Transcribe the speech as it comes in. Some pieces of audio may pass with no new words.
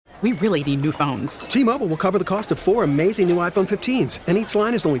We really need new phones. T-Mobile will cover the cost of 4 amazing new iPhone 15s, and each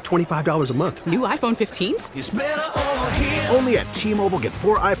line is only $25 a month. New iPhone 15s? It's better over here. Only at T-Mobile, get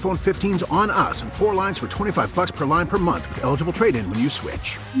 4 iPhone 15s on us and 4 lines for $25 per line per month with eligible trade-in when you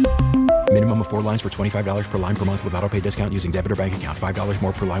switch. Minimum of 4 lines for $25 per line per month with autopay discount using debit or bank account. $5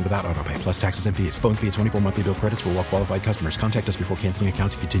 more per line without autopay, plus taxes and fees. Phone fee at 24 monthly bill credits for well-qualified customers. Contact us before canceling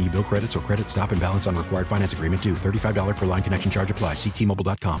account to continue bill credits or credit stop and balance on required finance agreement due. $35 per line connection charge applies. See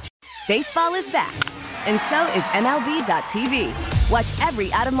T-Mobile.com. Baseball is back, and so is MLB.tv. Watch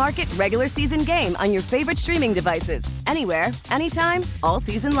every out-of-market regular season game on your favorite streaming devices. Anywhere, anytime, all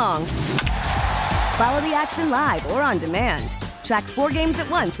season long. Follow the action live or on demand. Track 4 games at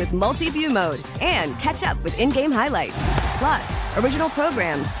once with multi-view mode and catch up with in-game highlights. Plus, original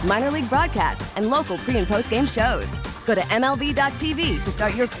programs, minor league broadcasts, and local pre- and post-game shows. Go to MLB.tv to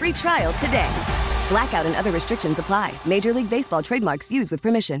start your free trial today. Blackout and other restrictions apply. Major League Baseball trademarks used with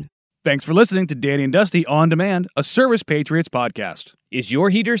permission. Thanks for listening to Danny and Dusty On Demand, a Service Patriots podcast. Is your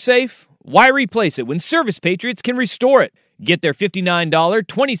heater safe? Why replace it when Service Patriots can restore it? Get their $59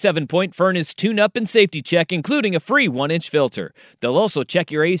 27-point furnace tune-up and safety check, including a free 1-inch filter. They'll also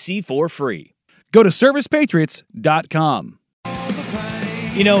check your AC for free. Go to ServicePatriots.com.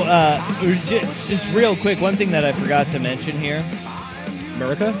 You know, just real quick, one thing that I forgot to mention here.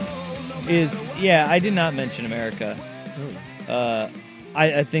 America? I did not mention America.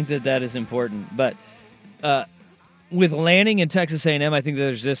 I think that is important. But with Lanning and Texas A&M, I think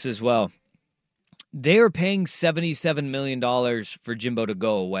there's this as well. They are paying $77 million for Jimbo to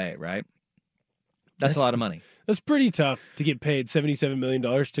go away, right? That's a lot of money. That's pretty tough to get paid $77 million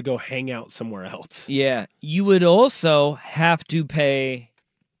to go hang out somewhere else. Yeah. You would also have to pay,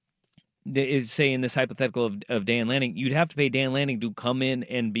 say in this hypothetical of Dan Lanning, you'd have to pay Dan Lanning to come in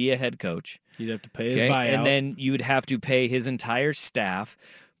and be a head coach. You'd have to pay his buyout. And then you would have to pay his entire staff.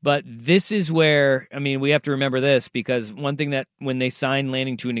 But this is where, we have to remember this, because one thing that when they signed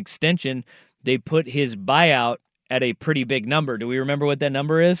Lanning to an extension, they put his buyout at a pretty big number. Do we remember what that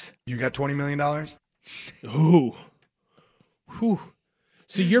number is? You got $20 million? Ooh. Whew.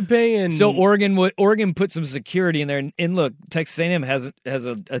 So you're paying... So Oregon put some security in there. And look, Texas A&M has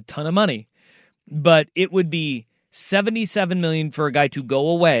a ton of money. But it would be $77 million for a guy to go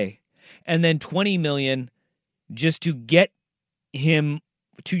away, and then $20 million just to get him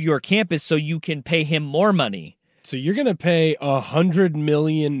to your campus so you can pay him more money. So you're going to pay $100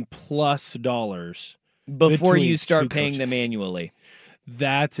 million plus before you start paying them annually.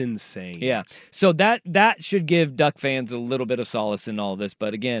 That's insane. Yeah. So that should give Duck fans a little bit of solace in all this.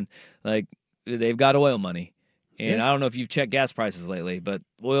 But again, like, they've got oil money. And I don't know if you've checked gas prices lately, but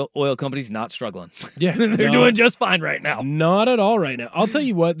oil companies not struggling. Yeah. They're doing just fine right now. Not at all right now. I'll tell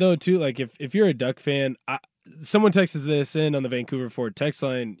you what, though, too, like if you're a Duck fan, someone texted this in on the Vancouver Ford text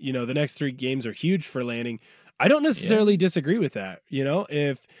line, the next 3 games are huge for Lanning. I don't necessarily disagree with that.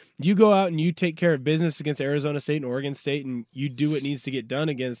 If you go out and you take care of business against Arizona State and Oregon State and you do what needs to get done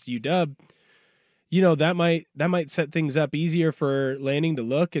against UW, that might set things up easier for Lanning to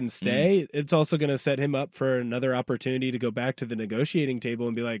look and stay. It's also going to set him up for another opportunity to go back to the negotiating table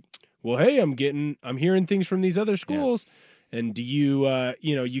and be like, well, hey, I'm hearing things from these other schools. Yeah. And do you,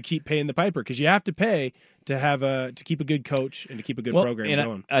 you keep paying the piper, because you have to pay to keep a good coach and to keep a good program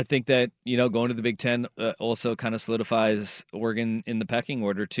going. I think that, going to the Big Ten also kind of solidifies Oregon in the pecking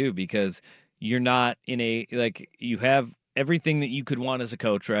order too, because you're not in you have everything that you could want as a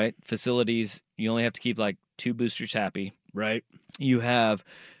coach, right? Facilities, you only have to keep 2 boosters happy. Right. You have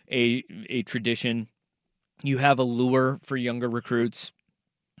a tradition. You have a lure for younger recruits.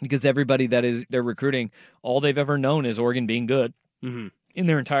 Because everybody that they're recruiting, all they've ever known is Oregon being good in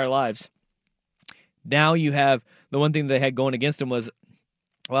their entire lives. Now you have the one thing they had going against them was,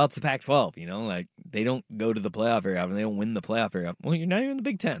 well, it's the Pac-12, they don't go to the playoff very often. They don't win the playoff very often. Well, you're in the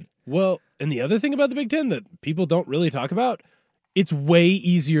Big Ten. Well, and the other thing about the Big Ten that people don't really talk about, it's way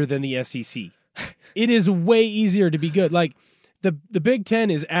easier than the SEC. It is way easier to be good. The Big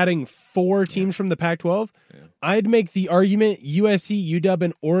Ten is adding 4 teams from the Pac-12. Yeah. I'd make the argument USC, UW,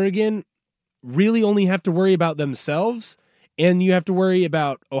 and Oregon really only have to worry about themselves, and you have to worry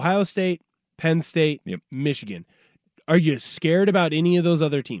about Ohio State, Penn State, Michigan. Are you scared about any of those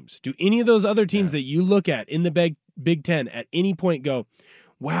other teams? Do any of those other teams that you look at in the Big Ten at any point go,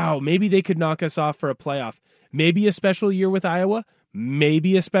 wow, maybe they could knock us off for a playoff? Maybe a special year with Iowa?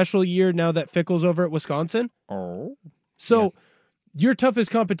 Maybe a special year now that Fickle's over at Wisconsin? Oh. So... your toughest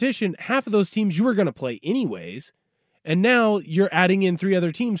competition, half of those teams you were going to play anyways, and now you're adding in 3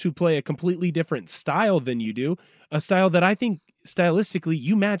 other teams who play a completely different style than you do, a style that I think stylistically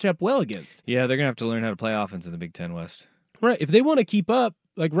you match up well against. Yeah, they're going to have to learn how to play offense in the Big Ten West. Right. If they want to keep up,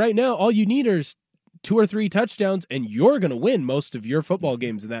 Like right now, all you need is 2 or 3 touchdowns, and you're going to win most of your football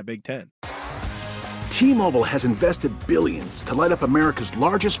games in that Big Ten. T-Mobile has invested billions to light up America's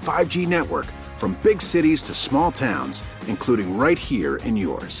largest 5G network, from big cities to small towns, including right here in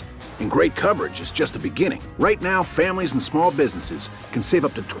yours. And great coverage is just the beginning. Right now, families and small businesses can save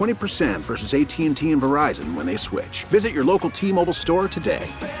up to 20% versus AT&T and Verizon when they switch. Visit your local T-Mobile store today.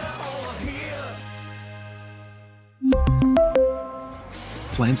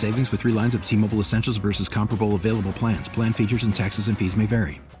 Plan savings with 3 lines of T-Mobile Essentials versus comparable available plans. Plan features and taxes and fees may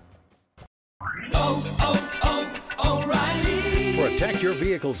vary. Protect your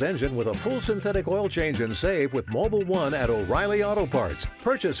vehicle's engine with a full synthetic oil change and save with Mobile One at O'Reilly Auto Parts.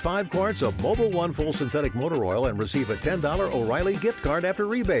 Purchase 5 quarts of Mobile One full synthetic motor oil and receive a $10 O'Reilly gift card after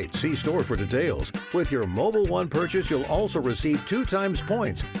rebate. See store for details. With your Mobile One purchase, you'll also receive 2 times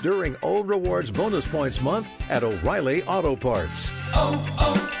points during O Rewards Bonus Points Month at O'Reilly Auto Parts.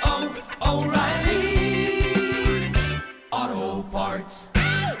 O'Reilly Auto Parts.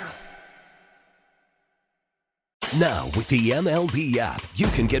 Now, with the MLB app, you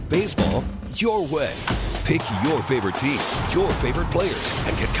can get baseball your way. Pick your favorite team, your favorite players,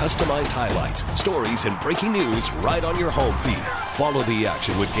 and get customized highlights, stories, and breaking news right on your home feed. Follow the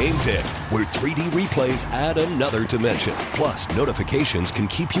action with Game 10, where 3D replays add another dimension. Plus, notifications can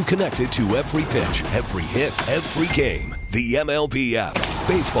keep you connected to every pitch, every hit, every game. The MLB app.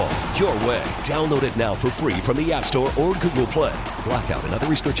 Baseball your way. Download it now for free from the App Store or Google Play. Blackout and other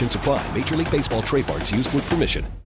restrictions apply. Major League Baseball trademarks used with permission.